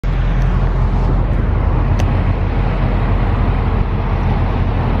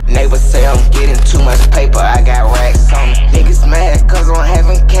too much paper, I got racks on me. Niggas mad cause I'm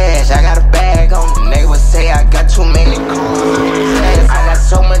having cash, I got a bag on me. Neighbors say I got too many cars. I got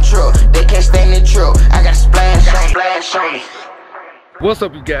so much drill, they can't stand the drill. I got a splash on me. What's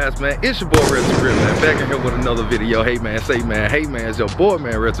up, you guys, man? It's your boy Real, man. Back in here with another video. Hey man, say man, hey man, it's your boy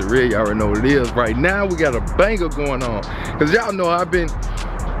man, Real. You already know what it is. Right now we got a banger going on. Cause y'all know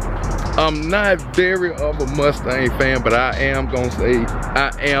I'm not very of a Mustang fan, but I am gonna say I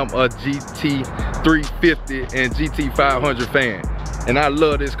am a GT 350 and GT 500 fan. And I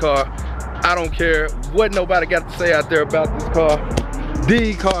love this car. I don't care what nobody got to say out there about this car.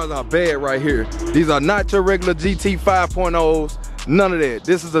 These cars are bad right here. These are not your regular GT 5.0s. None of that.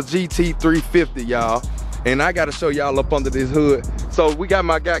 This is a GT 350, y'all. And I gotta show y'all up under this hood. So we got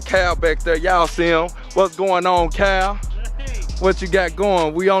my guy Kyle back there. Y'all see him. What's going on, Kyle? Hey. What you got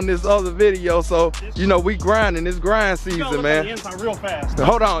going? We on this other video, so you know we grinding. It's grind season, man. The inside real fast.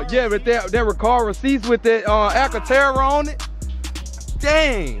 Hold on. Yeah, but that record receipts with that Alcantara on it.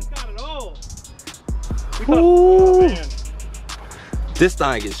 Dang. It's got it all. Ooh. Oh, man. This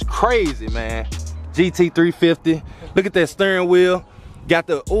thing is crazy, man. GT 350. Look at that steering wheel. Got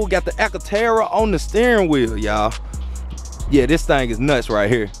the Alcantara on the steering wheel, y'all. Yeah, this thing is nuts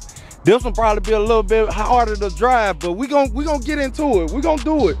right here. This one probably be a little bit harder to drive, but we gonna get into it. We gonna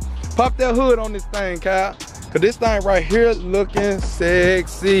do it. Pop that hood on this thing, Kyle. Cause this thing right here looking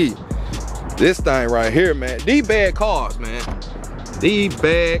sexy. This thing right here, man. These bad cars, man. These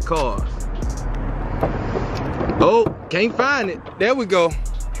bad cars. Oh, can't find it. There we go.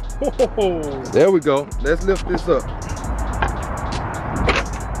 Oh. There we go. Let's lift this up.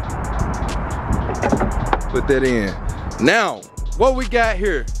 Put that in. Now, what we got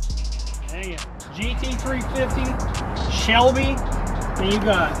here? Dang it. GT 350, Shelby, and you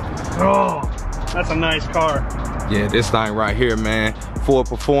got, oh, that's a nice car. Yeah, this thing right here, man. Ford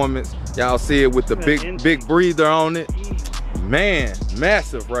Performance. Y'all see it with the big breather on it. Man,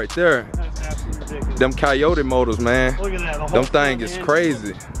 massive right there. That's absolutely ridiculous. Them Coyote motors, man. Look at that. The whole Them thing is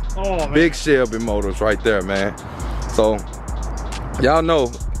crazy. Oh, man. Big Shelby motors right there, man. So, y'all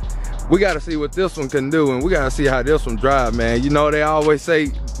know, we gotta see what this one can do, and we gotta see how this one drive, man. You know, they always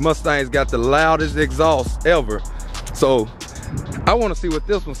say Mustangs got the loudest exhaust ever. So, I wanna see what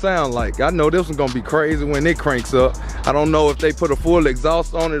this one sound like. I know this one's gonna be crazy when it cranks up. I don't know if they put a full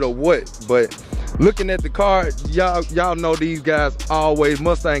exhaust on it or what, but looking at the car, y'all know these guys always,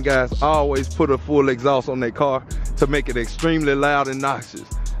 Mustang guys always put a full exhaust on their car to make it extremely loud and noxious.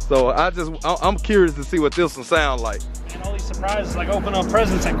 So I'm curious to see what this one sound like. And all these surprises, like open up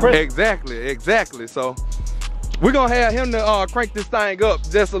presents at Christmas. Exactly. So we're gonna have him to crank this thing up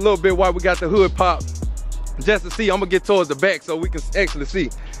just a little bit while we got the hood pop, just to see. I'm gonna get towards the back so we can actually see.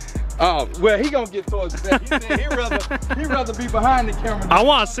 Well, he gonna get towards the back. He said he'd rather be behind the camera. I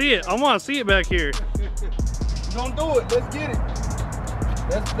wanna see it. I wanna see it back here. We're gonna do it. Let's get it.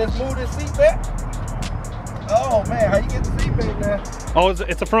 Let's move this seat back. Oh man, how you get the seat back now? Oh,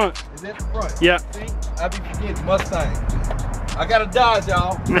 it's the front. Is that the front? Yeah. See, I be forgetting Mustang. I got a Dodge,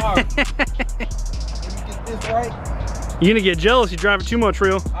 y'all. All right. Let me get this right. You're gonna get jealous. You drive it too much,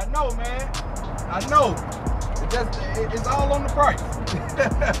 Real. I know, man. I know. It's all on the price.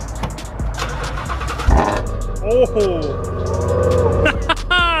 Oh. That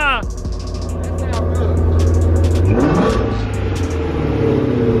sounds good.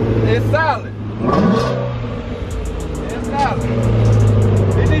 It's solid. It's solid.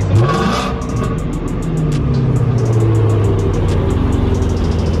 It needs some.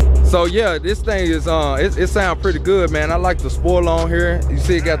 So yeah, this thing is it sounds pretty good, man. I like the spoiler on here. You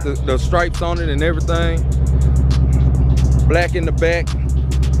see it got the stripes on it and everything. Black in the back.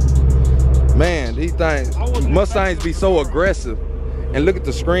 Man, these things, Mustangs be so aggressive. And look at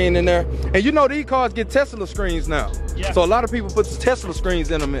the screen in there. And you know these cars get Tesla screens now. Yeah. So a lot of people put the Tesla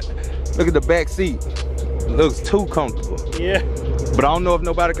screens in them. Look at the back seat. It looks too comfortable. Yeah. But I don't know if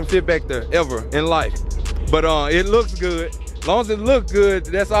nobody can fit back there ever in life. But it looks good. As long as it looks good,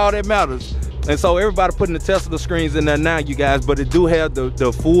 that's all that matters. And so everybody putting the Tesla screens in there now, you guys. But it do have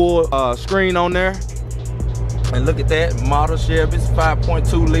the full screen on there. And look at that, model Chevy's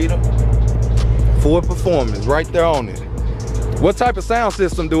 5.2 liter. Ford Performance right there on it. What type of sound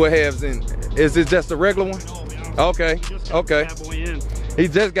system do it have in? Is it just a regular one? No, okay. He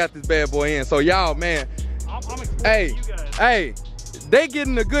just got this bad boy in. So y'all, man, I'm hey, they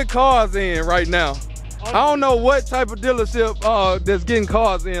getting the good cars in right now. I don't know what type of dealership that's getting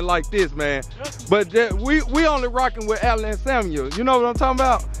cars in like this, man. But we only rocking with Alan Samuel. You know what I'm talking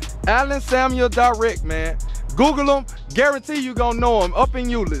about? Alan Samuel Direct, man. Google them. Guarantee you gonna know them up in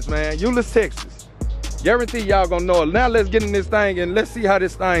Euless, man. Euless, Texas. Guarantee y'all gonna know it. Now let's get in this thing and let's see how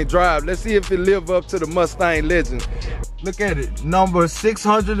this thing drives. Let's see if it live up to the Mustang legend. Look at it, number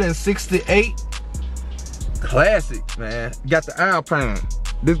 668. Classic, man. Got the Alpine.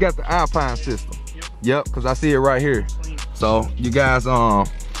 This got the Alpine system. Yep, because I see it right here. So you guys,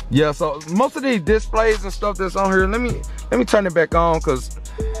 yeah, so most of these displays and stuff that's on here, let me turn it back on, because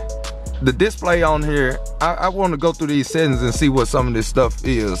the display on here, I want to go through these settings and see what some of this stuff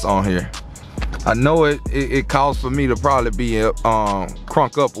is on here. I know it calls for me to probably be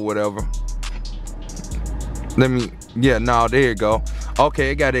crunk up or whatever. Let me, yeah, no, there you go.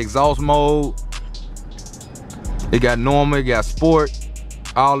 Okay, it got exhaust mode. It got normal, it got sport,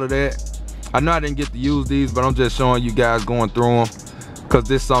 all of that. I know I didn't get to use these, but I'm just showing you guys going through them, because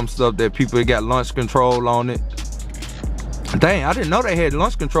there's some stuff that it got launch control on it. Dang, I didn't know they had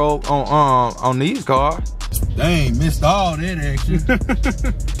launch control on these cars. Dang, missed all that action.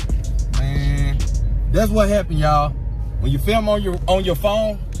 Man, that's what happened, y'all. When you film on your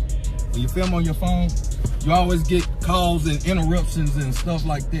phone, you always get calls and interruptions and stuff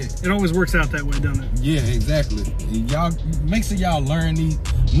like that. It always works out that way, doesn't it? Yeah, exactly. Y'all, make sure y'all learn these.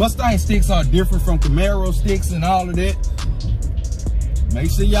 Mustang sticks are different from Camaro sticks and all of that.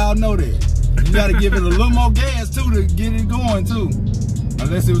 Make sure y'all know that. You gotta give it a little more gas too to get it going too.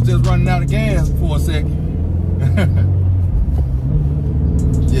 Unless it was just running out of gas for a second.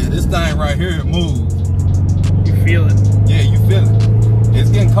 Yeah, this thing right here, it moves. You feel it. Yeah, you feel it. It's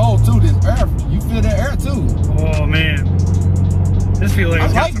getting cold too, this air. You feel that air too. Oh man. This feels like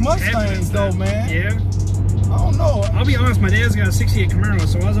I like Mustangs though, man. Yeah. I don't know. I'll be honest, my dad's got a 68 Camaro,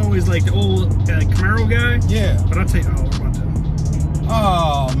 so I was always like the old Camaro guy. Yeah. But I'll tell you, oh, we're about to.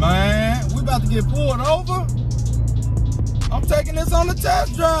 Oh man, we about to get pulled over. I'm taking this on the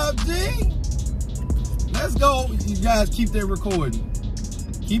test drive, G. Let's go. You guys keep that recording.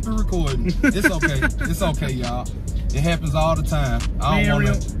 Keep it recording. It's okay. It's okay, y'all. It happens all the time. I don't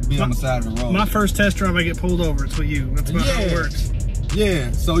want to be on the side of the road. My first test drive, I get pulled over. It's with you. That's about how it works.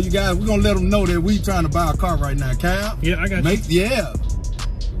 Yeah. So you guys, we're gonna let them know that we trying to buy a car right now, Kyle. Yeah, I got you. Yeah.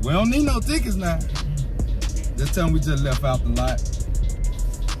 We don't need no tickets now. Just tell them we just left out the lot.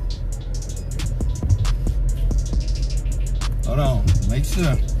 Hold on. Make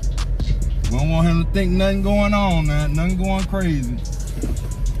sure. We don't want him to think nothing going on, man. Nothing going crazy.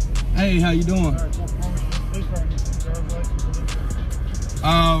 Hey, how you doing?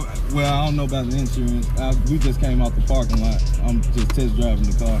 Well, I don't know about the insurance. We just came out the parking lot. I'm just test driving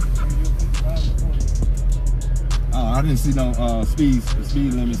the car. I didn't see no speed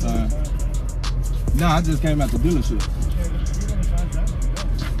limit sign. No, I just came out the dealership.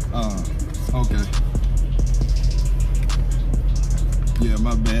 Okay. Yeah,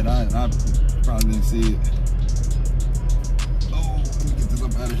 my bad. I probably didn't see it. Oh, let me get this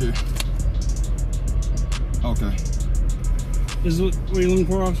up out of here. Okay. Is what you're looking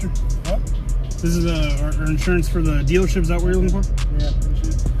for, officer? What? This is our insurance for the dealership. Is that what you're looking for? Yeah,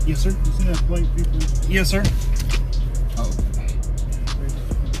 yes, sir. You see that plate, people? Yes, sir. Oh.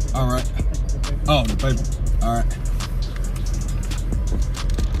 All right. Oh, the paper. All right.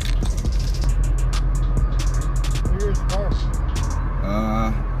 Where is the car?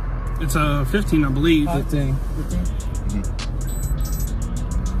 It's a 15, I believe. 15. 15? Mm-hmm.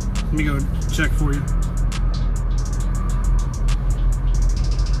 Let me go check for you.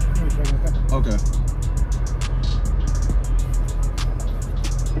 Okay.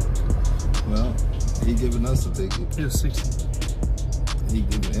 Well, he giving us a ticket. It was 16. He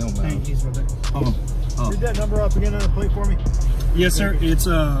giving him Hey, he's right there. Oh. Read that number up again on the plate for me. Yes, sir. It's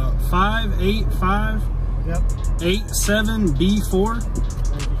 585 Yep. 87B4.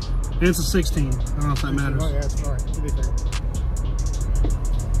 Thank you. And it's a 16. I don't know if that matters. Oh, yeah, that's all right. Give me a second.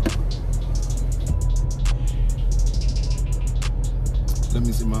 Let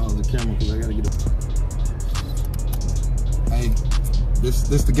me see my other camera because I gotta get it. Hey,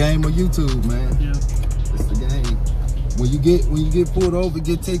 this the game of YouTube, man. Yeah. It's the game. When you get pulled over,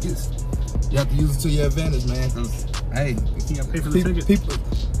 get tickets, you have to use it to your advantage, man. Cause hey, You gotta pay for the ticket.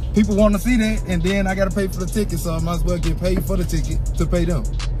 People want to see that, and then I gotta pay for the ticket, so I might as well get paid for the ticket to pay them.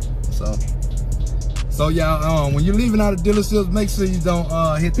 So y'all, when you're leaving out of dealerships, make sure you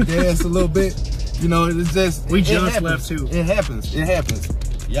don't hit the gas a little bit. You know, it's just we just left too. It happens.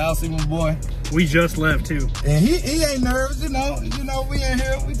 Y'all see my boy? We just left too. And he ain't nervous, you know, we in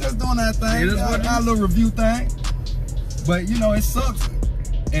here, we just doing our thing, our little review thing. But you know, it sucks.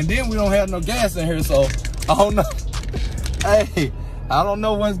 And then we don't have no gas in here, so I don't know. Hey, I don't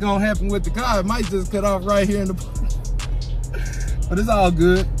know what's gonna happen with the car. It might just cut off right here in the but it's all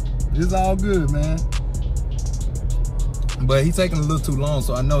good. It's all good, man. But he's taking a little too long,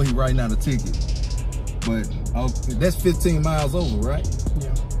 so I know he's writing out a ticket. But that's 15 miles over, right?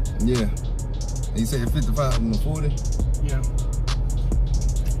 Yeah. Yeah. And you said 55 and 40? Yeah.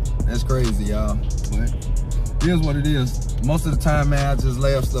 That's crazy, y'all. But here's what it is. Most of the time, man, I just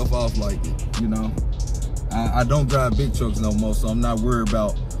laugh stuff off like it, you know. I don't drive big trucks no more, so I'm not worried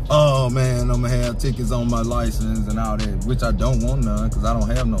about, oh man, I'm gonna have tickets on my license and all that, which I don't want none, because I don't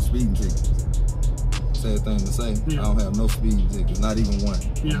have no speeding tickets. Sad thing to say, yeah. I don't have no speeding tickets, not even one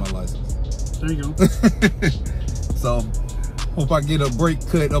yeah. on my license. There you go. So, hope I get a break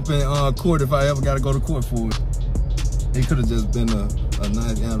cut up in court if I ever gotta go to court for it. It could have just been a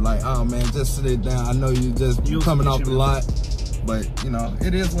nice, like, oh man, just sit it down. I know you just coming off the lot. But, you know,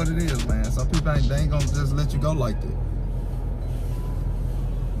 it is what it is, man. Some people they ain't gonna just let you go like that.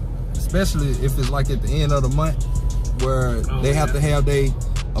 Especially if it's like at the end of the month where they have to have their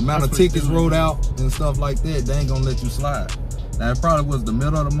amount of tickets rolled out and stuff like that. They ain't gonna let you slide. Now, it probably was the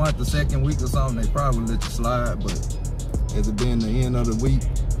middle of the month, the second week or something, they probably would let you slide. But as it being the end of the week,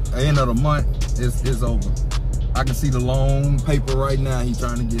 end of the month, it's over. I can see the long paper right now he's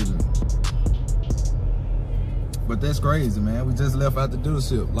trying to give me. But that's crazy, man. We just left out the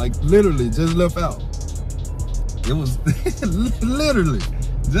dealership. Like, literally, just left out. It was literally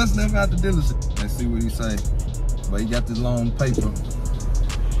just left out the dealership. Let's see what he say. But he got this long paper.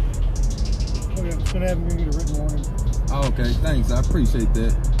 Okay, I'm just gonna have him get a written warning. Oh, okay, thanks. I appreciate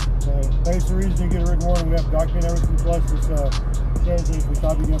that. So, that's the reason you get a written warning. We have to document everything. Plus, this shows that if we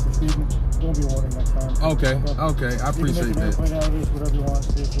stop you again for speeding, there'll be a warning next time. Okay, okay, I appreciate that. You can make an airplane out of this, whatever you want.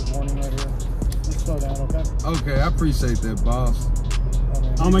 See if there's a warning right here. Slow down, okay? Okay, I appreciate that, boss.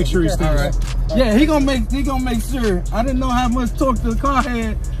 I'll make sure he stays. All right. Yeah, he gonna make sure. I didn't know how much torque the car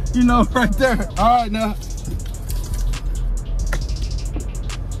had, you know, right there. All right, now.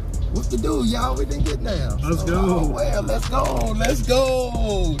 What to do, y'all? We didn't get down. Let's go. Oh, well, let's go. Let's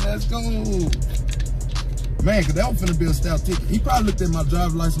go. Let's go. Man, cause that was finna be a stout ticket. He probably looked at my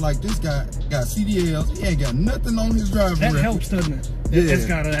driver's license like, this guy got CDLs. He ain't got nothing on his driver's record. That helps, doesn't it? Yeah. It's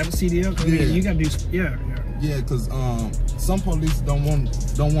gotta have a CDL. Cause Yeah. You gotta do. Yeah. Yeah, cause some police don't want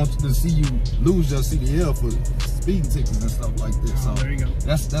to see you lose your CDL for speeding tickets and stuff like that. So there you go.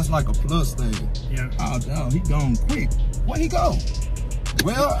 That's like a plus thing. Yeah. Oh, he gone quick. Where he go?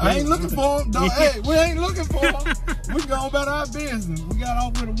 Well, I ain't looking for him. Hey, we ain't looking for him. We go about our business. We got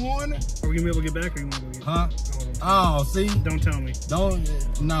off with a warning. Are we gonna be able to get back or you wanna go get? Huh? Oh, see? Don't tell me. No,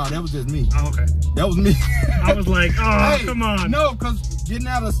 that was just me. Oh, okay. That was me. I was like, oh, hey, come on. No, because getting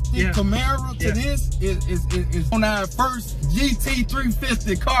out of stick Camaro to this is on our first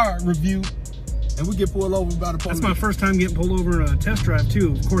GT350 car review. And we get pulled over by the police. That's my first time getting pulled over in a test drive,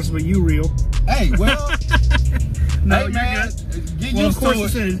 too. Of course, with you, real. Hey, well, no, hey, man, get used to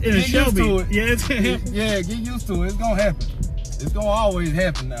it. In a Shelby. Yeah, yeah, get used to it. It's gonna happen. It's gonna always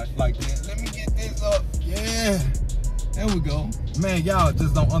happen now, like that. Let me get this up. Yeah, there we go. Man, y'all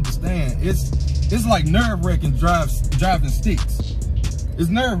just don't understand. It's like nerve-wracking driving sticks. It's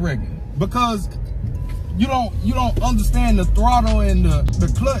nerve-wracking because you don't understand the throttle and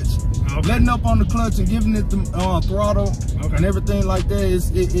the clutch. Okay. Letting up on the clutch and giving it the throttle and everything like that.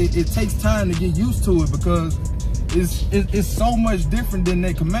 It takes time to get used to it because it's so much different than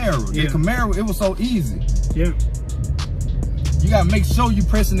that Camaro. The Camaro, it was so easy. Yeah. You gotta make sure you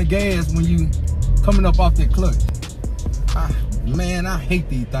pressing the gas when you coming up off that clutch. Man, I hate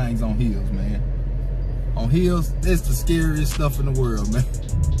these things on hills, man. On hills, it's the scariest stuff in the world, man.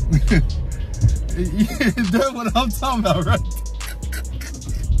 That's what I'm talking about, right?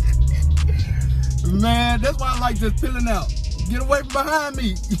 Man, that's why I like just peeling out. Get away from behind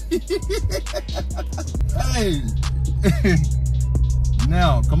me. Hey.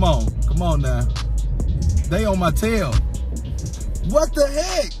 Now, come on now. They on my tail. What the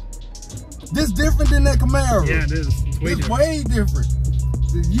heck? This different than that Camaro. Yeah, it is. It's way different.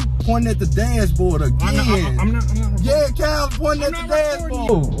 You pointing at the dashboard again. I'm not yeah, Cal's pointing at the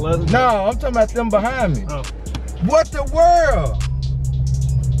dashboard. No, I'm talking about them behind me. Oh. What the world?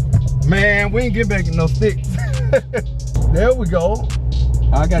 Man, we ain't get back in no sticks. There we go.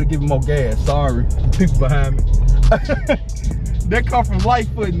 I gotta give him more gas. Sorry, people behind me. That come from light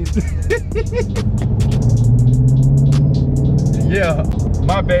footing it. Yeah,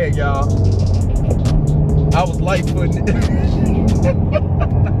 my bad, y'all. I was light footing it.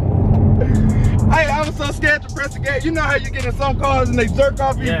 Hey, I was so scared to press the gas. You know how you get in some cars and they jerk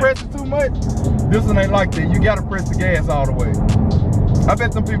off and you press it too much? This one ain't like that. You gotta press the gas all the way. I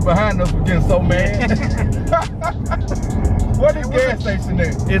bet some people behind us were getting so mad. What is gas station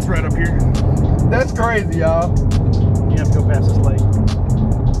at? It's right up here. That's crazy, y'all. You have to go past this lake.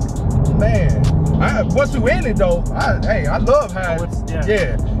 Man. Once you in it though, hey, I love how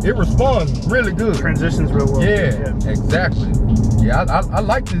it responds really good. Transitions real well. Yeah, exactly. Yeah, I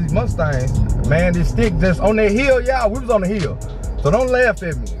like these Mustangs. Man, this stick just on that hill, y'all. We was on the hill. So don't laugh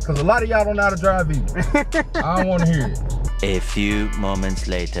at me, because a lot of y'all don't know how to drive either. I don't want to hear it. A few moments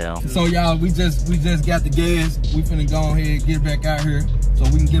later. So y'all, we just got the gas. We finna go ahead and get back out here so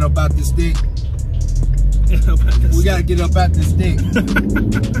we can get up out this stick. We gotta get up out this stick.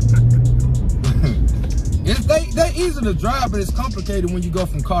 They're easy to drive, but it's complicated when you go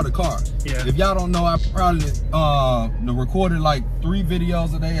from car to car. Yeah. If y'all don't know, I probably recorded like 3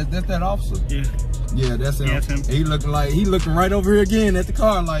 videos a day. That's that officer? Yeah. Yeah, that's him. Yeah, that's him. He looking right over here again at the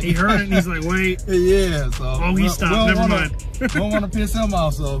car like. He heard it and he's like, wait. Yeah, so. Oh, he stopped, never mind. Don't want to piss him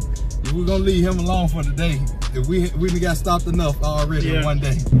off, so we're gonna leave him alone for the day. If we got stopped enough already in one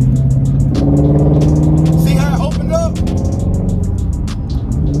day. See how it opened up?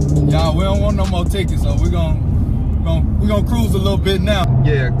 Y'all, we don't want no more tickets, so we're gonna cruise a little bit now.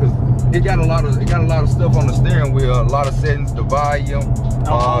 Yeah, cause it got a lot of stuff on the steering wheel, a lot of settings, the volume,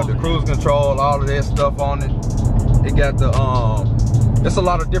 the cruise control, all of that stuff on it. It got the there's a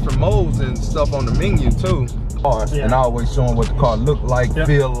lot of different modes and stuff on the menu too. And always showing what the car look like,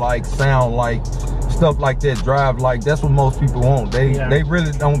 feel like, sound like, stuff like that, drive like. That's what most people want. They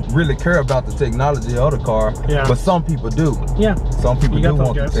really don't really care about the technology of the car, but some people do. Yeah, some people do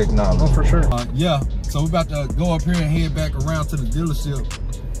want the technology. Oh, for sure. Yeah, so we're about to go up here and head back around to the dealership,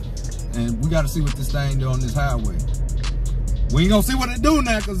 and we got to see what this thing do on this highway. We ain't gonna see what it do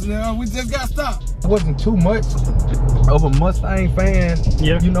now, cause we just got stopped. I wasn't too much of a Mustang fan,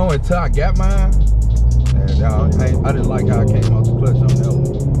 you know, until I got mine. And I didn't like how I came out the clutch on that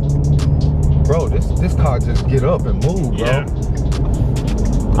one. Bro, this car just get up and move, bro. Yeah.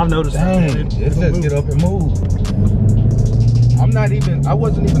 I've noticed that. It just get up and move. I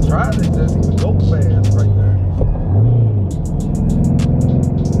wasn't even trying to just even go fast right there.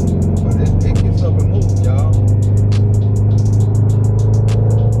 But it gets up and moves, y'all.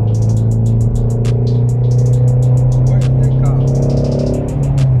 Where's that car?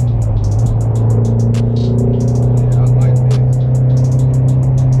 Yeah, I like this.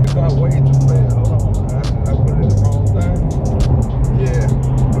 The car way too fast. Hold on, I put it in the wrong thing. Yeah,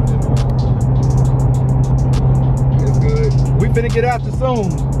 put it in the wrong thing. It's good. We finna get out too soon.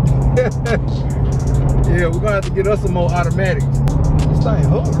 Yeah, we're gonna have to get us some more automatics. This thing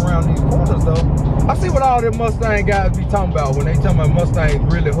hooked around these corners though. I see what all them Mustang guys be talking about when they talking about Mustangs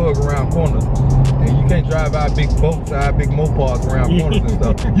really hug around corners. And you can't drive our big boats, our big Mopards around corners and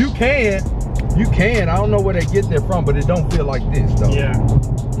stuff. You can. I don't know where they get that from, but it don't feel like this though. Yeah,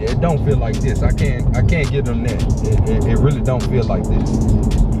 it don't feel like this. I can't give them that. It really don't feel like this.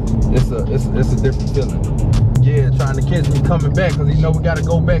 It's a different feeling. Yeah, trying to catch me coming back, because you know we gotta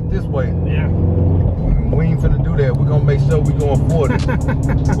go back this way. Yeah. We ain't finna do that. We're gonna make sure we going 40.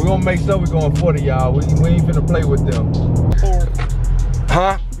 We're gonna make sure we going 40, y'all. We ain't finna play with them. Forward.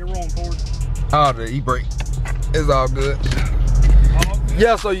 Huh? You're rolling forward. Oh, the e-brake. It's all good.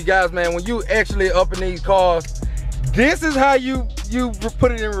 Yeah, so you guys, man, when you actually up in these cars, this is how you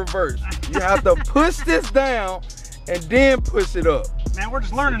put it in reverse. You have to push this down and then push it up. Man, we're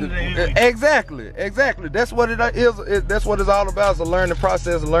just learning today. Exactly. That's what it is. That's what it's all about. It's a learning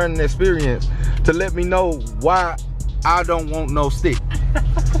process, a learning experience to let me know why I don't want no stick.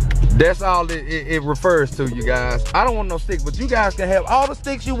 That's all it refers to, you guys. I don't want no stick, but you guys can have all the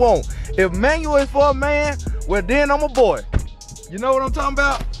sticks you want. If manual is for a man, well then I'm a boy. You know what I'm talking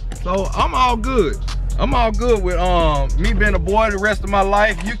about? So I'm all good. I'm all good with me being a boy the rest of my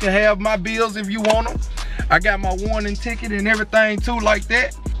life. You can have my bills if you want them. I got my warning ticket and everything too, like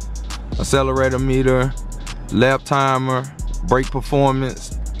that. Accelerator meter, lap timer, brake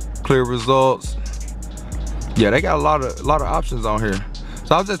performance, clear results. Yeah, they got a lot of options on here.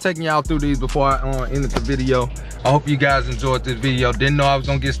 So I was just taking y'all through these before I ended the video. I hope you guys enjoyed this video. Didn't know I was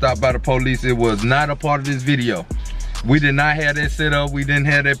gonna get stopped by the police. It was not a part of this video. We did not have that set up. We didn't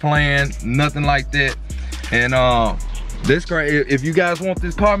have that plan, nothing like that. And this car, if you guys want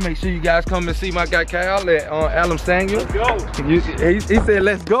this car, make sure you guys come and see my guy Kyle at Allen Samuel. Let's go. He said,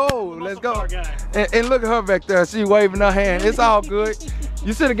 let's go, let's go. And look at her back there, she waving her hand. It's all good.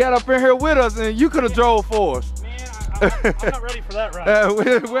 You should have got up in here with us and you could have drove for us. Man, I'm not ready for that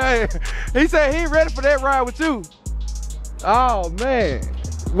ride. He said he ain't ready for that ride with you. Oh man,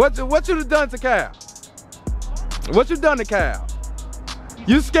 what you have done to Kyle? What you done to Kyle?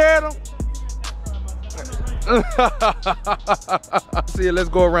 You scared him? See, let's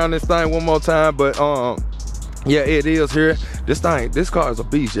go around this thing one more time. But yeah, it is here. This car is a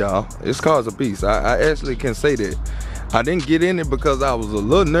beast, y'all. This car is a beast. I actually can say that. I didn't get in it because I was a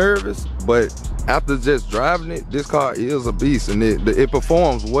little nervous, but after just driving it, this car is a beast, and it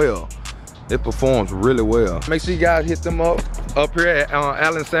performs well. It performs really well. Make sure you guys hit them up here at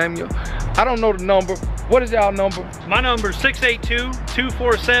Allen Samuel. I don't know the number. What is y'all number? My number is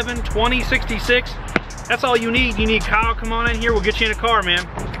 682-247-2066. That's all you need. You need Kyle, come on in here. We'll get you in a car, man.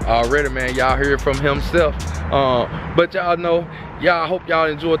 Already, man. Y'all hear from himself. But y'all know, I hope y'all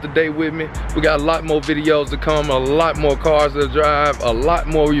enjoyed the day with me. We got a lot more videos to come, a lot more cars to drive, a lot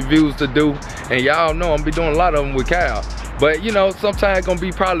more reviews to do. And y'all know I'm gonna be doing a lot of them with Kyle. But you know, sometimes gonna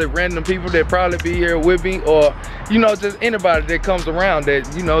be probably random people that probably be here with me, or you know, just anybody that comes around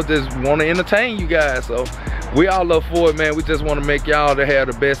that, you know, just wanna entertain you guys. So we all look forward, man. We just wanna make y'all to have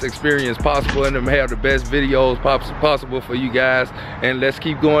the best experience possible and to have the best videos possible for you guys. And let's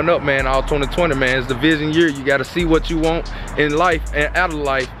keep going up, man. All 2020, man. It's the vision year. You gotta see what you want in life and out of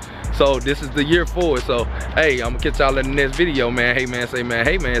life. So this is the year forward. So hey, I'm gonna catch y'all in the next video, man. Hey man, say man,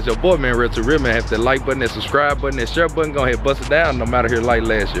 hey man, it's your boy, man, Real to Real, man. Hit that like button, that subscribe button, that share button. Go ahead, bust it down. No matter here like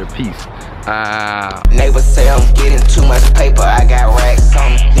last year. Peace. Neighbors say I'm getting too much paper. I got racks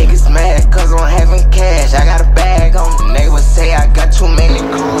on me. Niggas mad cause I'm having cash. I got a bag on me. Neighbors say I got too many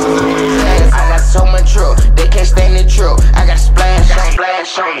cars. I got so much drill, they can't stand the drill. I got splash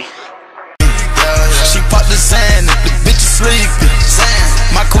on me. She popped the sand, the bitch is sleeping.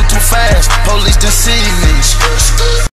 My crew too fast, police done see me.